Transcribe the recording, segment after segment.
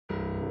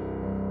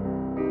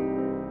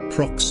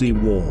proxy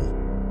war,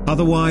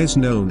 otherwise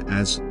known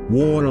as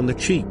war on the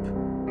cheap.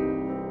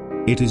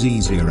 It is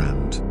easier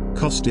and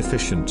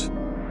cost-efficient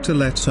to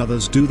let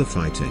others do the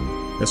fighting,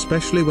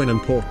 especially when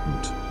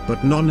important,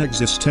 but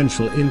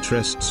non-existential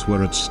interests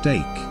were at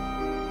stake.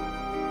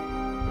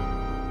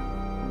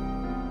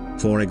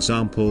 For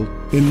example,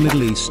 in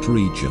Middle East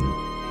region,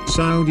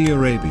 Saudi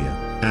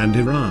Arabia and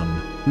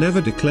Iran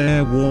never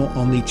declare war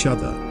on each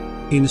other.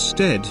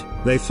 Instead,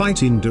 they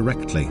fight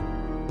indirectly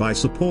by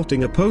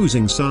supporting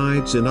opposing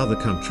sides in other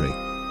country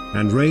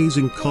and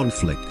raising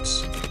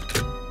conflicts.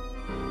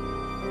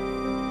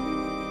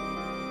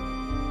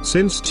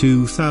 Since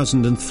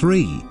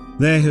 2003,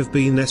 there have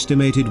been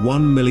estimated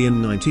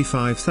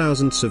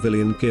 1,095,000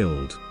 civilian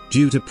killed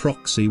due to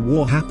proxy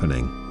war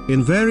happening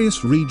in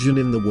various regions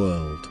in the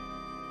world.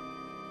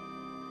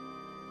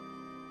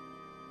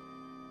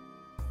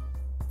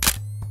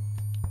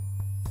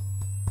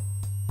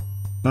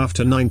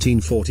 After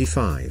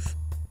 1945,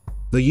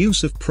 the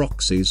use of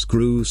proxies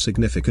grew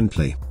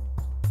significantly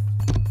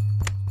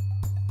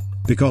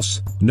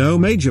because no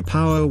major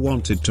power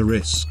wanted to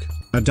risk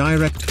a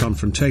direct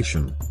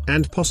confrontation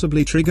and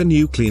possibly trigger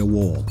nuclear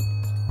war.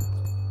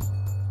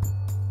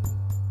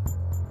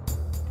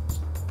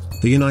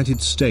 The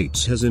United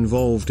States has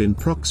involved in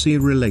proxy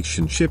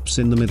relationships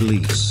in the Middle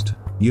East,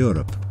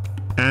 Europe,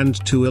 and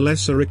to a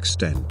lesser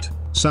extent,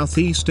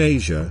 Southeast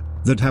Asia,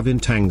 that have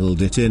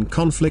entangled it in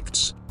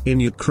conflicts in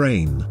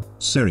Ukraine,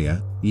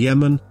 Syria,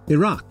 Yemen,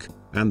 Iraq,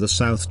 and the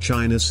South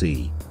China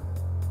Sea.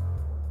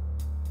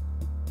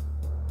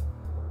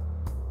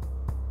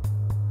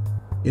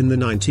 In the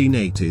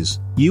 1980s,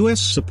 US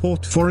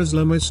support for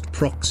Islamist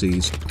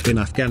proxies in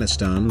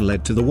Afghanistan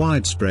led to the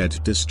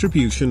widespread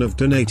distribution of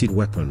donated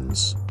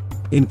weapons,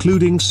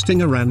 including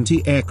Stinger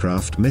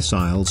anti-aircraft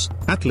missiles,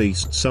 at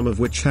least some of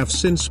which have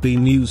since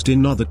been used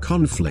in other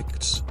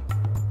conflicts.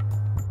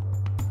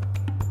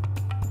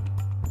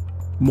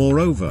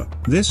 Moreover,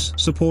 this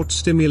support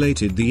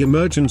stimulated the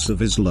emergence of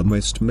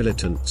Islamist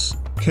militants,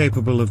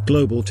 capable of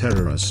global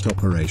terrorist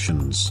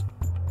operations.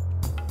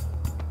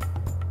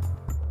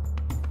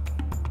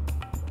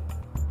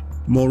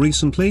 More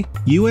recently,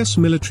 US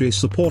military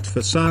support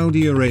for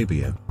Saudi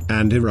Arabia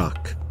and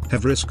Iraq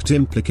have risked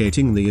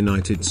implicating the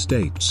United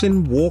States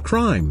in war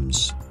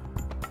crimes,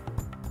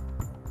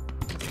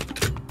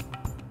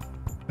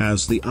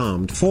 as the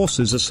armed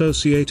forces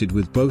associated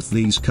with both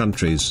these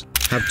countries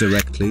have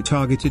directly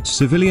targeted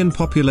civilian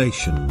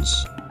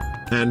populations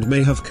and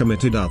may have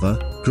committed other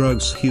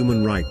gross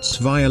human rights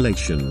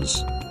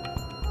violations.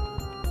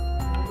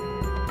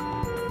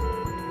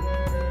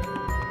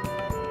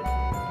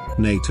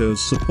 NATO's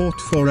support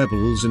for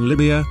rebels in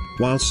Libya,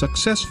 while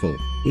successful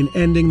in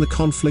ending the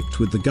conflict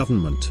with the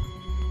government,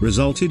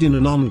 resulted in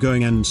an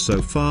ongoing and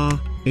so far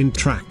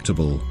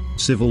intractable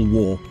civil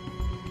war.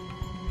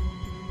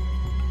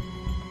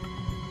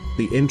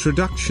 The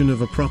introduction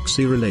of a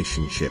proxy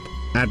relationship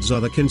adds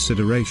other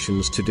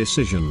considerations to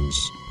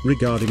decisions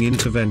regarding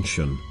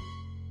intervention.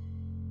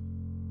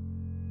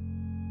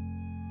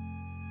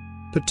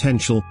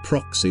 Potential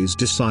proxies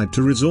decide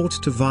to resort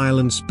to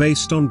violence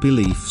based on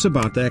beliefs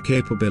about their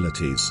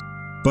capabilities,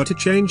 but a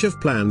change of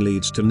plan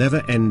leads to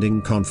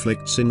never-ending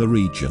conflicts in the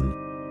region.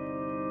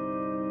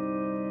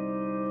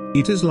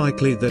 It is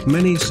likely that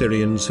many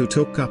Syrians who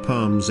took up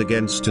arms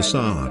against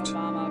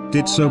Assad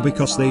did so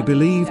because they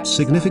believed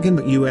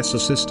significant US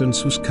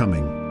assistance was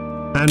coming,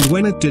 and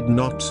when it did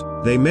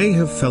not, they may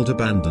have felt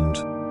abandoned.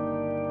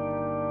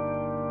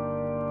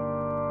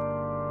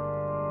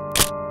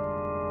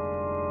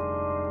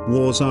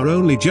 Wars are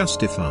only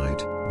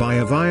justified by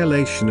a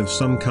violation of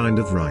some kind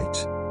of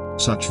right.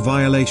 Such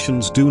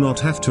violations do not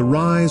have to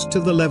rise to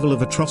the level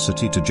of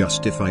atrocity to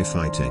justify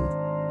fighting.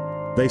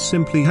 They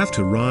simply have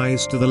to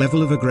rise to the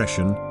level of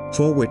aggression,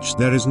 for which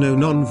there is no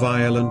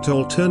non-violent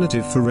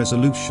alternative for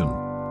resolution.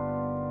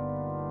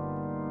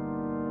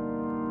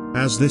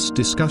 As this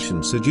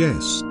discussion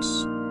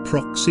suggests,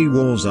 proxy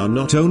wars are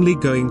not only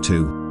going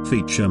to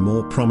feature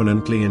more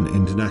prominently in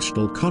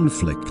international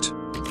conflict,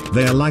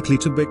 they are likely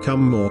to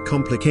become more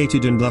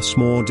complicated and thus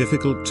more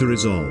difficult to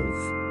resolve.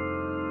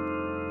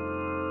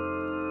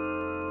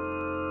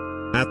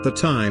 At the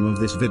time of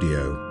this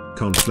video,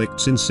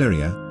 conflicts in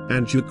Syria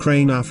and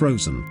Ukraine are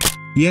frozen,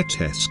 yet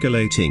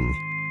escalating.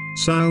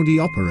 Saudi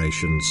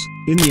operations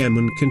in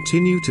Yemen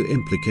continue to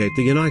implicate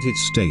the United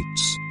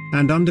States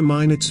and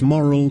undermine its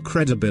moral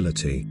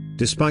credibility,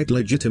 despite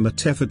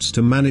legitimate efforts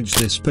to manage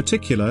this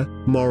particular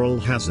moral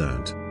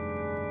hazard.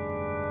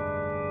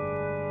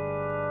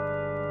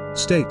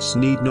 States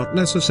need not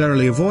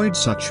necessarily avoid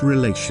such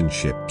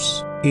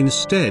relationships.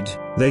 Instead,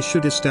 they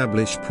should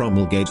establish,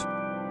 promulgate,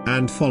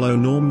 and follow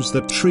norms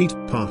that treat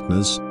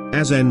partners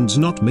as ends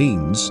not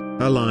means,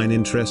 align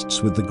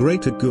interests with the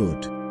greater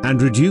good,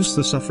 and reduce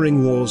the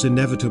suffering wars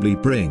inevitably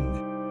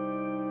bring.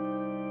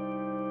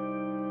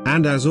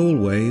 And as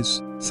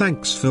always,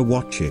 thanks for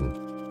watching.